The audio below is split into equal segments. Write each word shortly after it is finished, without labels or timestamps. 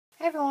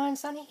everyone,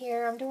 Sunny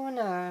here. I'm doing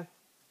a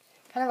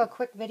kind of a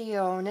quick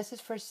video, and this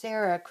is for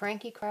Sarah,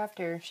 Cranky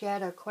Crafter. She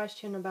had a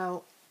question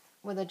about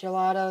with the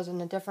gelatos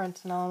and the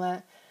difference and all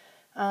that.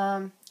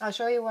 I'll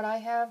show you what I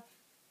have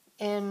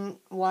and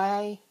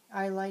why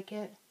I like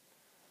it.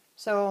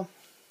 So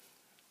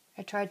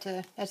I tried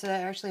to, that's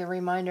actually a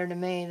reminder to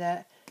me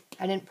that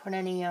I didn't put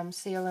any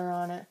sealer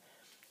on it.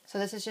 So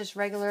this is just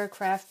regular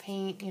craft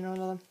paint, you know,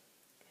 the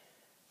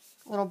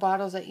little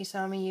bottles that you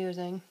saw me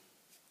using.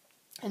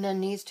 And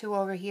then these two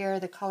over here,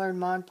 the colored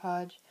Mod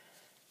Podge.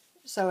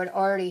 So it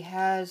already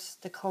has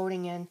the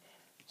coating in.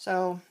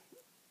 So,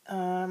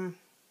 I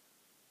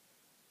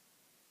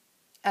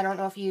don't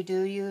know if you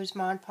do use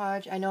Mod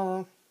Podge. I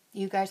know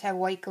you guys have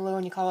white glue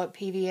and you call it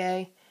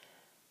PVA.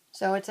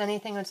 So it's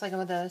anything that's like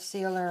with a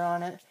sealer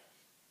on it.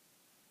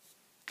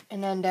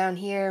 And then down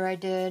here I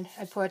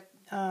put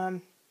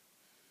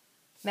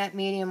matte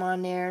medium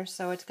on there,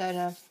 so it's got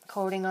a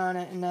coating on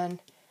it, and then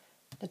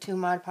the two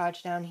Mod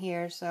Podge down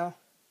here. So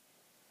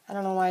I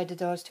don't know why I did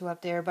those two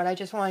up there, but I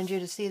just wanted you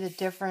to see the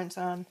difference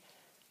on,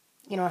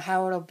 you know,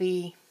 how it'll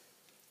be.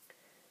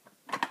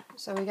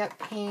 So we got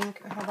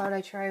pink. How about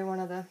I try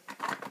one of the,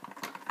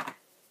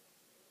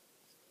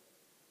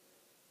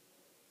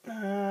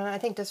 I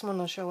think this one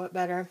will show it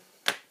better.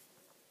 I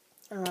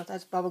don't know if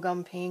that's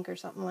bubblegum pink or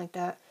something like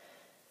that.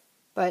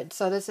 But,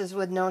 so this is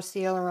with no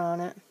sealer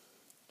on it.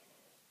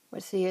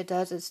 But see,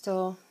 it's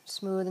still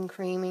smooth and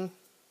creamy.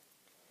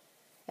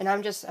 And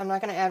I'm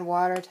not going to add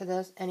water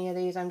to any of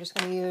these. I'm just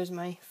going to use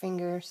my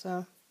fingers,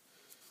 so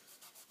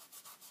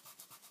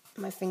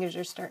my fingers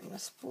are starting to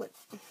split.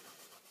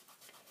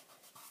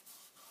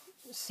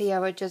 See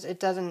how it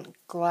doesn't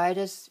glide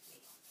as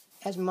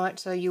much,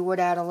 so you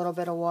would add a little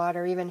bit of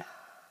water, even.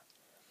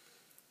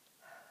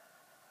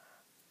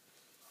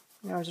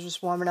 I was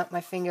just warming up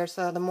my finger,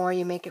 so the more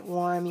you make it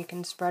warm, you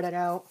can spread it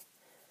out.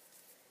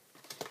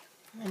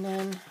 And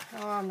then,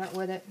 oh, I'm not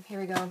with it. Here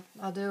we go.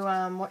 I'll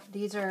do,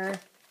 these are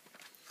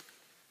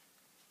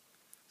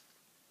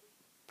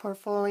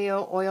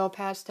Portfolio oil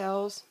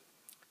pastels.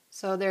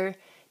 So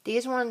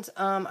these ones,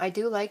 I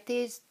do like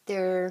these.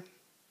 They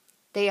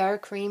are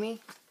creamy.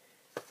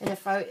 And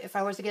if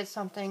I was to get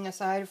something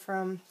aside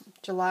from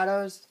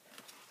gelatos,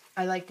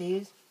 I like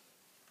these.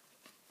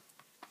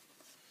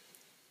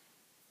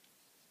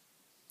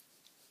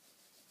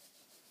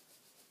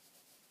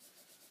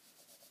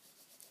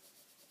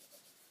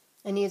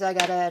 And these I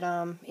got at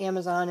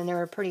Amazon, and they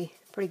were pretty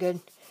good.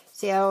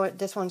 See how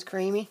this one's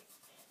creamy?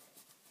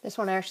 This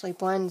one actually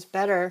blends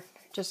better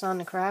just on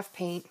the craft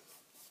paint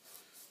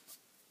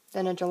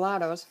than a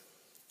gelatos.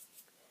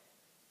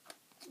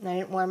 And I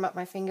didn't warm up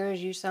my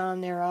fingers. You saw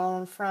them; they were all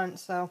in front.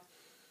 So,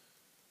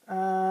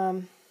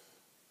 oh,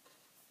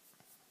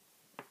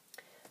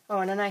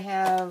 and then I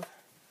have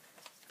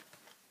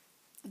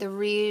the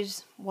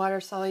Reeves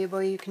water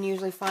soluble. You can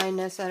usually find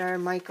this at our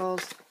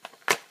Michael's,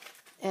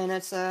 and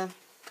it's the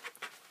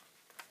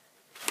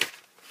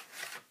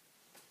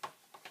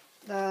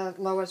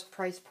lowest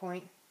price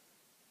point.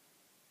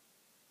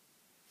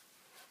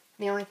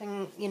 The only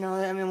thing, you know,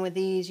 I mean, with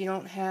these, you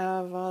don't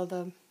have a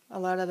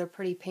lot of the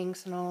pretty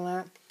pinks and all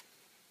that.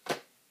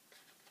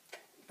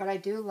 But I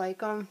do like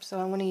them, so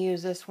I'm going to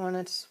use this one.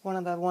 It's one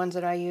of the ones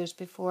that I used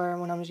before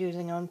when I was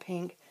using on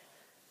pink.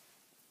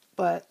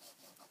 But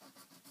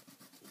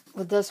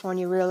with this one,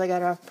 you really got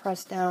to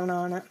press down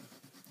on it.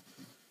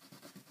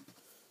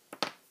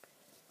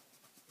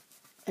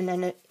 And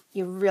then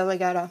you really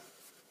got to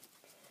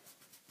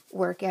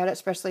work at it,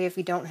 especially if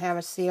you don't have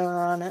a sealer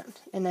on it,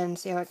 and then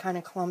see how it kind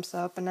of clumps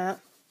up and that.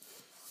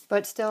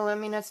 But still, I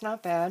mean, it's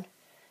not bad.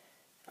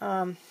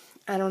 I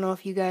don't know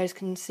if you guys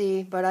can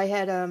see, but I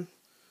had a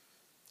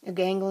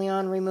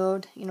ganglion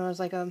removed. You know, it was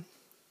like a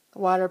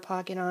water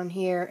pocket on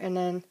here, and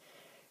then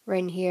right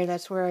in here,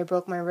 that's where I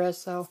broke my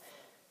wrist. So,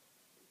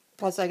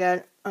 plus I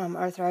got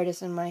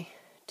arthritis in my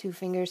two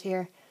fingers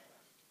here.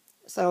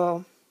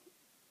 So,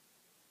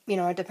 you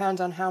know, it depends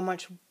on how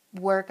much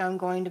work I'm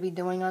going to be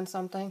doing on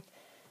something,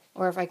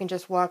 or if I can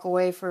just walk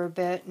away for a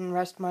bit and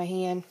rest my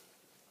hand.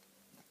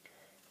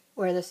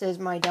 Where this is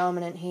my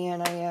dominant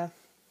hand,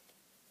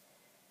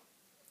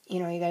 you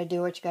know, you gotta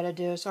do what you gotta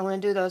do. So I'm gonna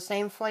do those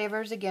same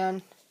flavors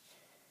again,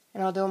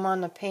 and I'll do them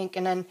on the pink.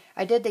 And then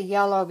I did the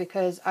yellow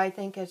because I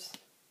think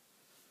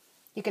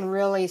you can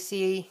really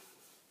see,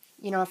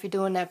 you know, if you're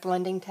doing that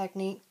blending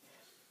technique.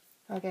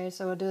 Okay,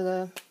 so we'll do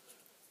the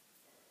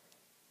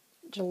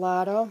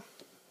gelato.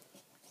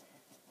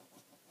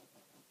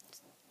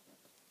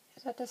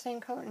 Is that the same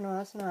color? No,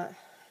 that's not.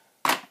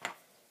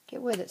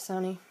 Get with it,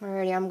 Sonny.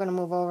 Alrighty, I'm going to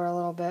move over a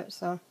little bit.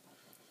 So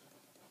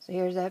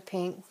here's that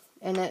pink.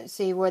 And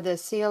see, with the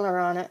sealer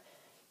on it,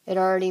 it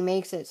already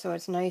makes it so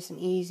it's nice and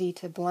easy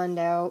to blend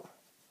out.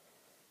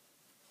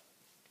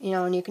 You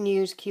know, and you can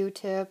use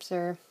Q-tips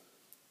or,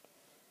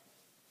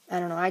 I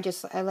don't know,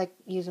 I like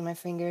using my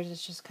fingers.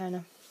 It's just kind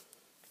of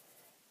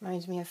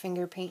reminds me of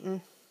finger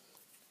painting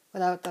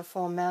without the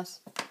full mess.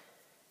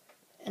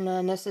 And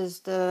then this is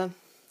the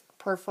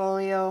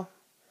Portfolio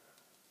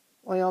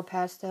oil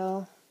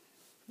pastel,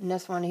 and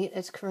this one,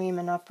 it's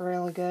creaming up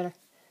really good.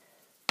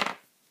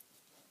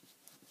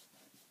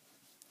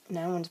 And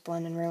that one's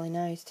blending really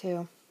nice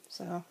too.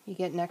 So you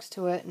get next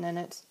to it and then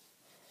it's,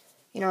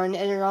 you know, and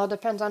it all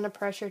depends on the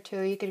pressure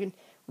too. You could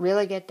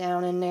really get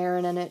down in there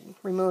and then it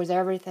removes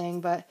everything,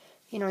 but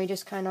you know, you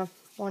just kind of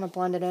want to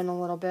blend it in a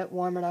little bit,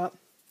 warm it up.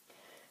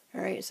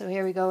 Alright, so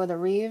here we go with the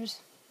Reeves.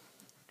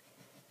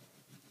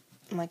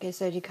 And like I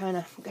said, you kind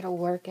of got to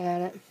work at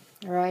it,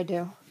 or I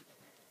do.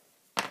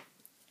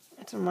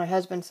 That's when my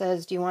husband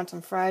says, do you want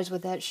some fries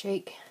with that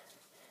shake?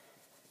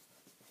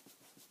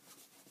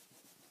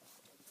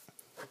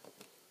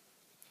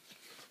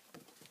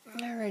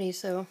 Alrighty,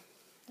 so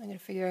I got to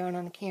figure out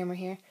on the camera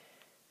here.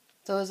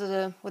 Those are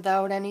the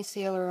without any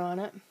sealer on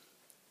it.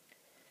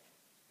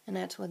 And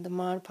that's with the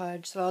Mod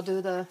Podge. So I'll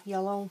do the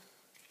yellow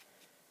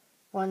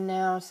one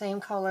now, same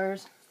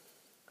colors.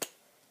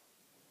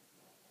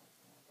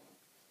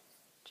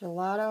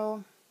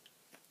 Gelato.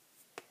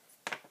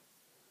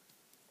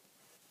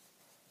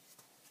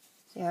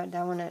 See how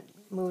that one, it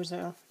moves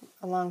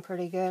along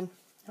pretty good.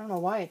 I don't know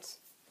why it's,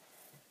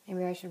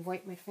 maybe I should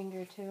wipe my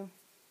finger too.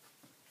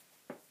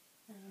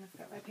 And I've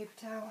got my paper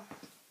towel.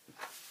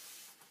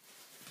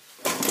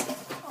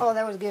 Oh,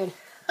 that was good.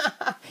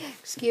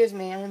 Excuse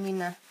me, I didn't mean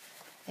to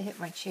hit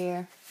my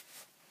chair.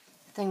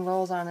 The thing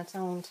rolls on its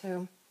own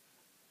too.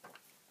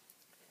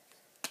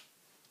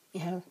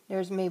 Yeah,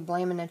 there's me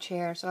blaming the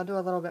chair, so I'll do a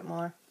little bit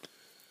more.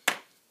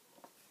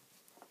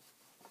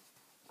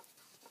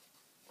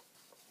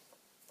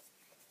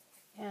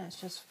 Yeah, it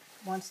just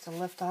wants to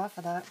lift off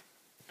of that.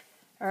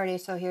 Alrighty,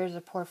 so here's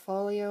a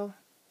portfolio.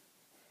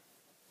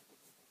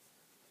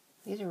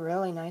 These are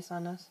really nice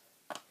on this.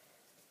 So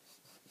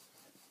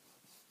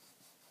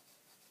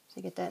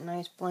you get that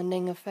nice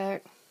blending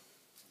effect.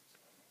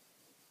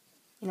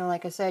 You know,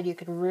 like I said, you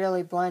could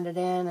really blend it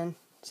in, and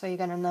so you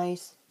got a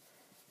nice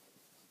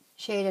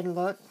shaded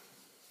look.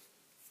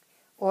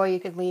 Or you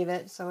could leave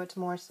it so it's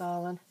more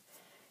solid.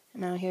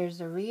 And now here's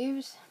the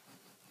Reeves.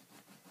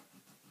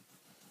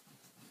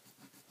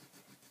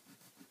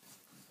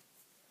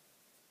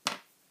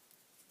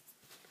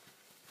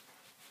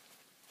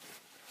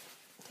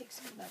 Take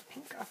some of that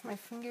pink off my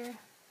finger.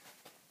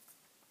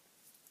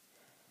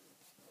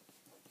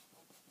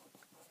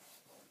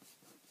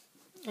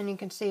 And you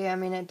can see, I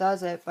mean, it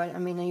does it, but I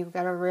mean, you've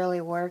got to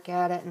really work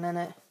at it, and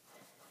then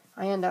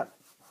I end up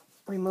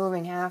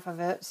removing half of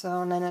it,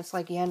 so, and then it's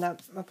like you end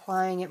up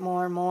applying it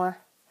more and more.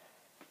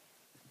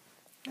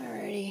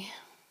 Alrighty,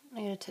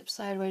 I gotta tip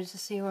sideways to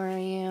see where I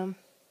am.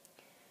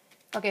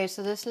 Okay,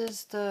 so this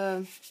is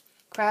the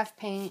craft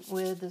paint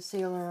with the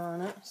sealer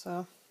on it,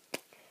 so.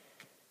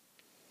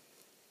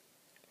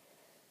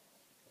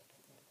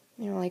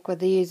 You know, like with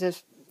these,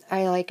 if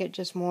I like it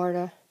just more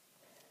to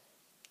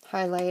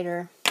highlight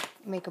or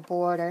make a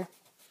border.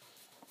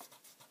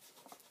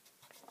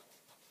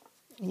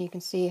 And you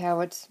can see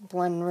how it's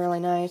blending really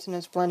nice, and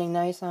it's blending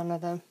nice onto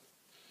the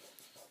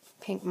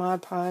pink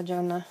Mod Podge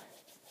on the...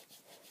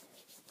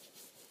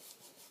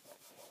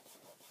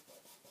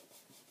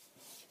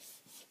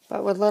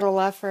 But with little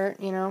effort,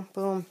 you know,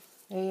 boom,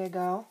 there you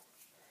go.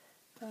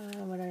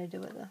 What did I do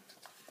with it?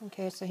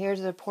 Okay, so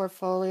here's the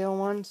portfolio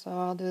one, so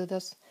I'll do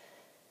this.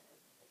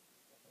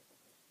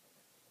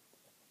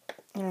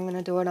 And I'm going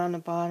to do it on the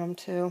bottom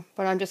too.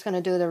 But I'm just going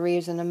to do the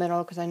Reeves in the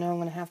middle because I know I'm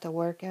going to have to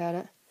work at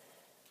it.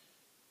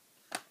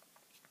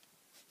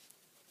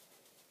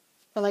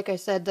 But like I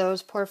said,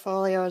 those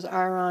portfolios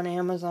are on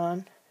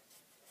Amazon.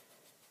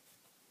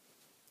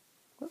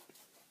 Whoop.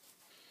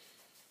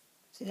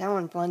 See, that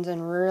one blends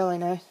in really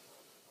nice.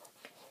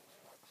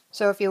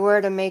 So if you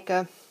were to make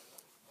a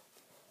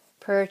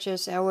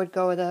purchase, I would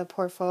go with a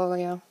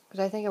portfolio.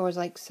 Because I think it was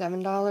like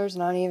 $7,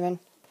 not even.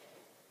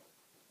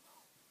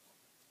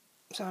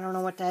 So I don't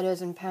know what that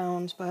is in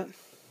pounds, but...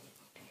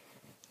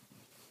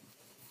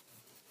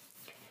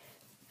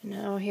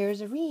 Now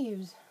here's a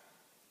Reeves.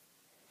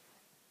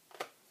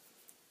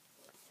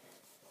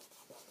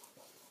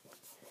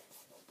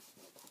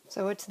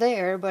 So it's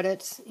there, but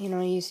it's, you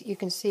know, you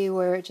can see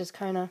where it just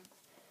kind of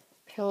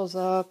peels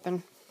up,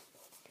 and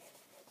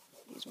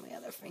use my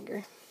other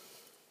finger.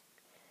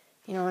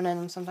 You know, and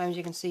then sometimes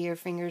you can see your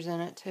fingers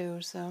in it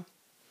too, so.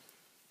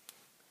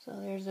 So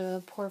there's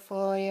a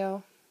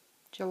portfolio,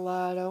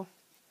 gelato,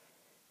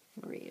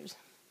 and Reeves.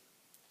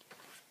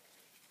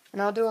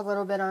 And I'll do a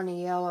little bit on the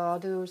yellow. I'll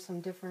do some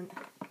different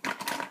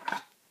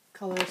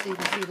colors so you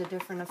can see the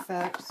different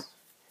effects.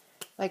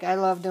 Like I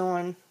love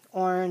doing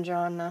orange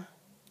on the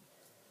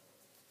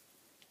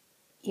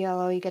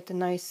yellow. You get the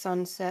nice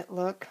sunset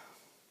look.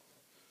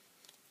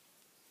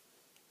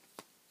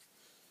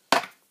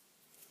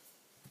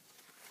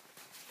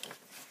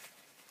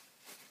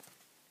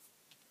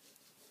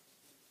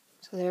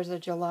 So there's a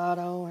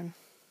gelato and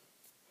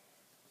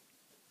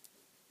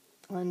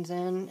blends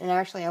in. And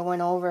actually I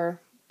went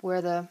over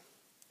where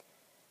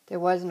there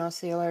was no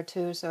sealer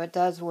too, so it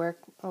does work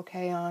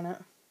okay on it.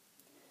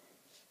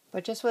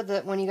 But just with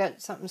when you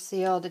got something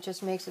sealed, it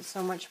just makes it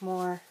so much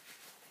more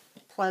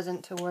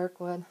pleasant to work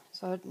with.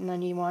 So, and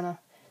then you want to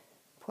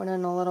put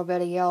in a little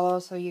bit of yellow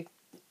so you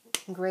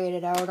can grade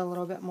it out a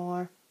little bit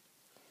more.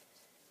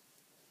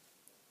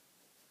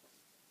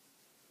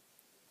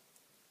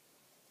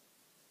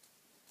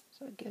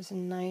 So it gives a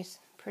nice,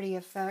 pretty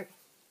effect.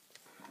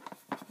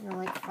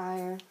 Like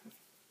fire.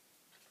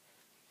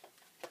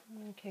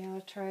 Okay,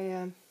 I'll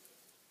try,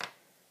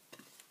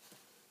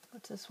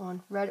 what's this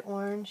one? Red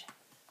orange.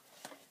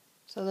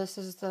 So this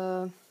is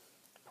the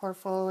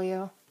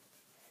portfolio.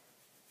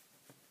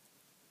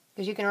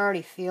 Because you can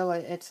already feel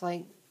it. It's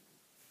like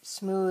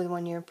smooth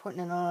when you're putting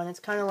it on.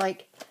 It's kind of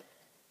like,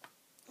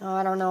 oh,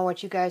 I don't know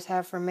what you guys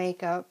have for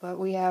makeup, but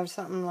we have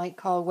something like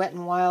called Wet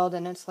n Wild,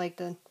 and it's like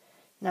the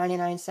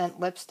 99-cent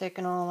lipstick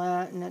and all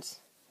that, and it's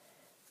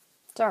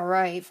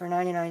alright for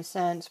 99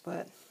 cents,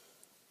 but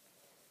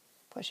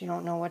plus you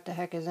don't know what the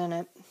heck is in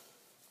it.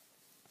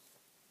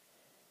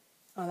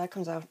 Oh, that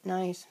comes out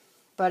nice.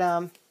 But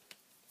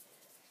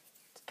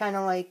it's kind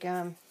of like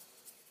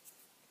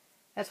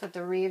that's what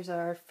the Reeves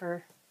are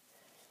for.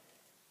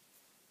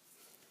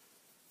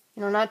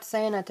 Not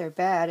saying that they're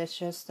bad, it's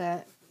just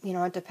that,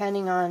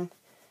 depending on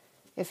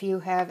if you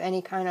have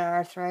any kind of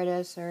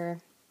arthritis or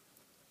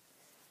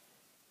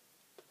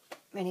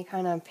any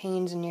kind of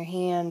pains in your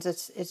hands,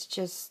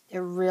 it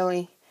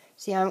really,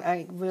 see,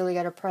 I really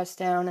got to press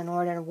down in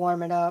order to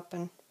warm it up,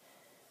 but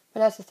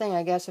that's the thing,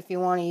 I guess, if you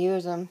want to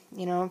use them,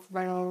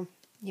 run over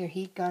your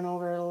heat gun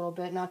over it a little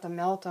bit, not to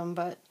melt them,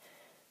 but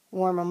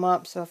warm them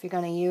up, so if you're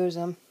going to use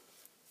them.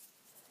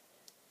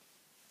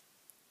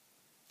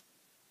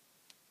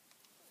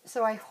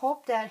 So I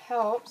hope that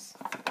helps.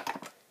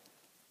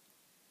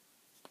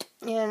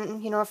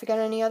 And, if you got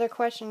any other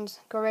questions,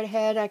 go right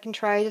ahead. I can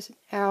try this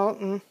out.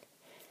 And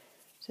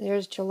so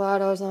there's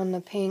gelatos on the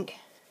pink.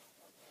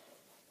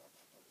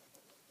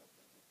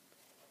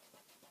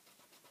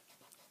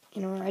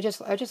 I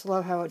just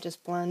love how it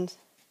just blends.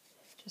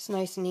 Just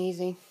nice and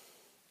easy.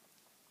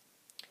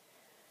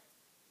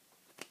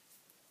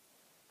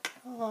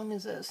 How long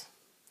is this?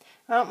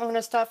 Well, I'm going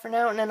to stop for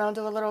now, and then I'll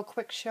do a little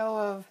quick show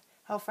of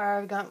how far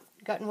I've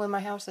gotten with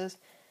my houses.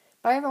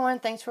 Bye, everyone.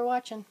 Thanks for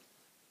watching.